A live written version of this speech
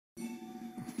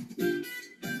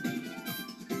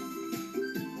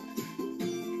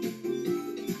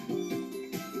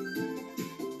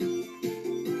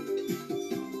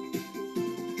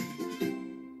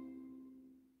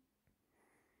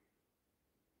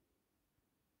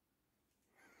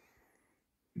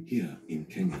Here in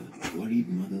Kenya, worried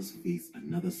mothers face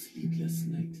another sleepless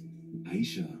night.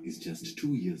 Aisha is just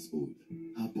 2 years old.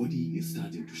 Her body is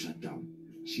starting to shut down.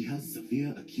 She has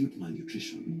severe acute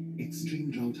malnutrition.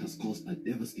 Extreme drought has caused a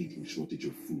devastating shortage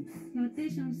of food.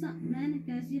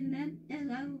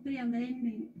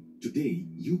 Today,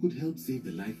 you could help save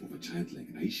the life of a child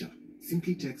like Aisha.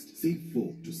 Simply text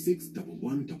SAVE4 to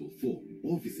 61144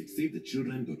 or visit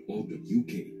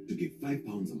savethechildren.org.uk to give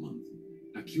 £5 a month.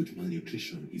 Acute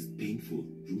malnutrition is painful,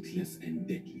 ruthless and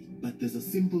deadly. But there's a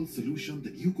simple solution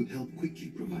that you could help quickly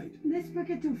provide. This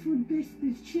packet of food base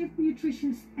is cheap,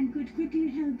 nutritious and could quickly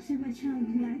help save a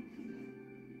child's life.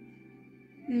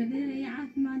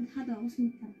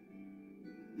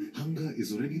 Hunger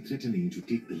is already threatening to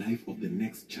take the life of the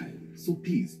next child. So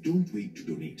please don't wait to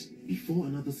donate. Before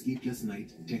another sleepless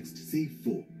night, text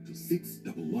SAVE4 to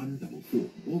 61144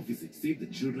 or visit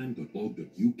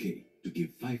savethechildren.org.uk to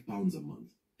give £5 a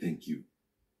month. Thank you.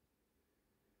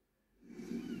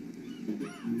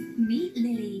 Meet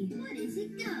Lily. Where does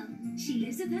it go? She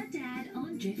lives with her dad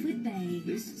on Driftwood Bay.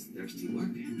 This is thirsty work.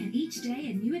 And each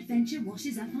day a new adventure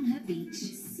washes up on her beach.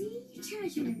 See?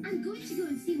 Treasure. I'm going to go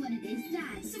and see what it is,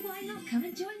 Dad. So why not come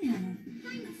and join her?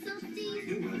 Thanks, Softy.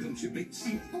 You're welcome, Shipmates.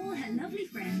 And all her lovely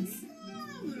friends.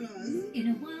 Marvelous. In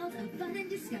a world of fun and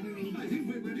discovery. I think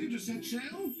we're ready to set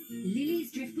sail.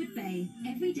 Lily's Driftwood Bay.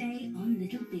 Every day on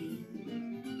Little Bee.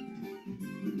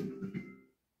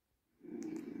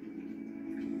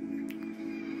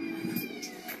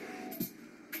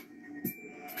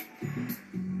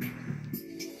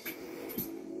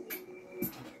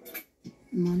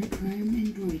 Monochrome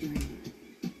embroidery.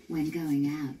 When going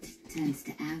out, turns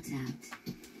to out.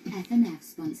 F&F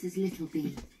sponsors Little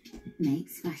Bee.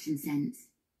 Makes fashion sense.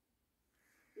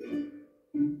 There's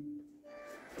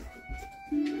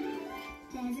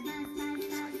a buzz, buzz,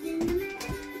 buzz in the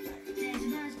meadow. There's a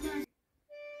buzz, buzz.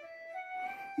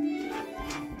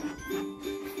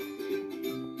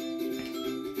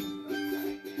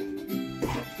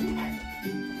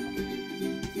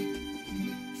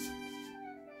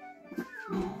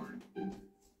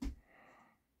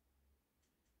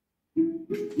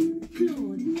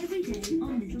 Claude. Every day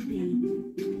on Little Bee.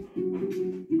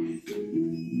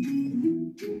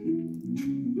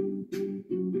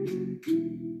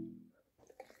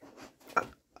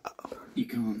 You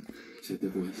can't, said the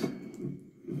voice.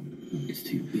 It's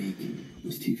too big,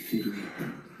 it's too fiddly,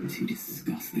 too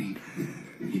disgusting.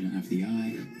 You don't have the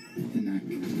eye, the knack,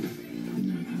 the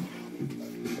know-how.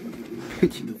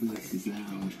 The voice is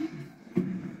loud,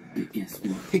 but guess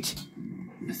what?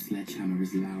 A sledgehammer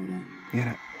is louder.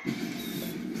 Yeah.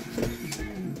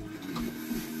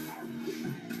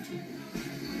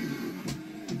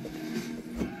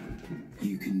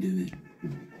 You can do it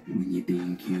when you're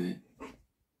being cute.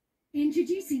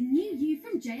 Introducing New You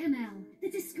from JML,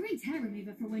 the discreet hair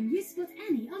remover for when you spot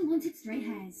any unwanted stray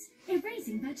hairs.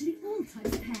 Erasing virtually all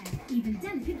types of hair, even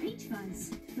delicate peach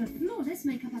fuzz. For flawless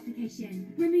makeup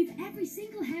application, remove every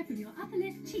single hair from your upper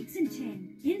lip, cheeks and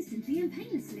chin, instantly and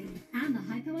painlessly. And the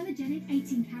hypoallergenic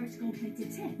 18-karat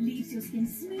gold-plated tip leaves your skin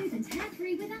smooth and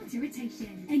hair-free without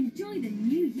irritation. Enjoy the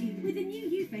New You with the New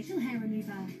You facial hair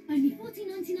remover. Only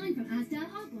 $14.99 from Asda,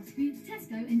 Argos Boots,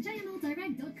 Tesco and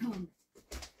jmldirect.com.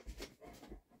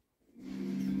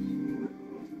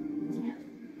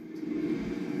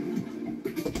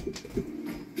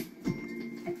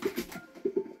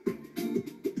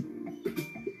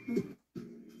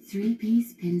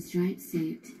 Three-piece pinstripe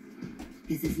suit.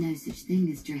 Because there's no such thing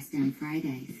as dress down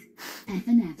Fridays.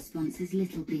 F&F sponsors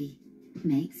Little Bee.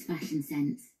 Makes fashion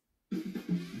sense.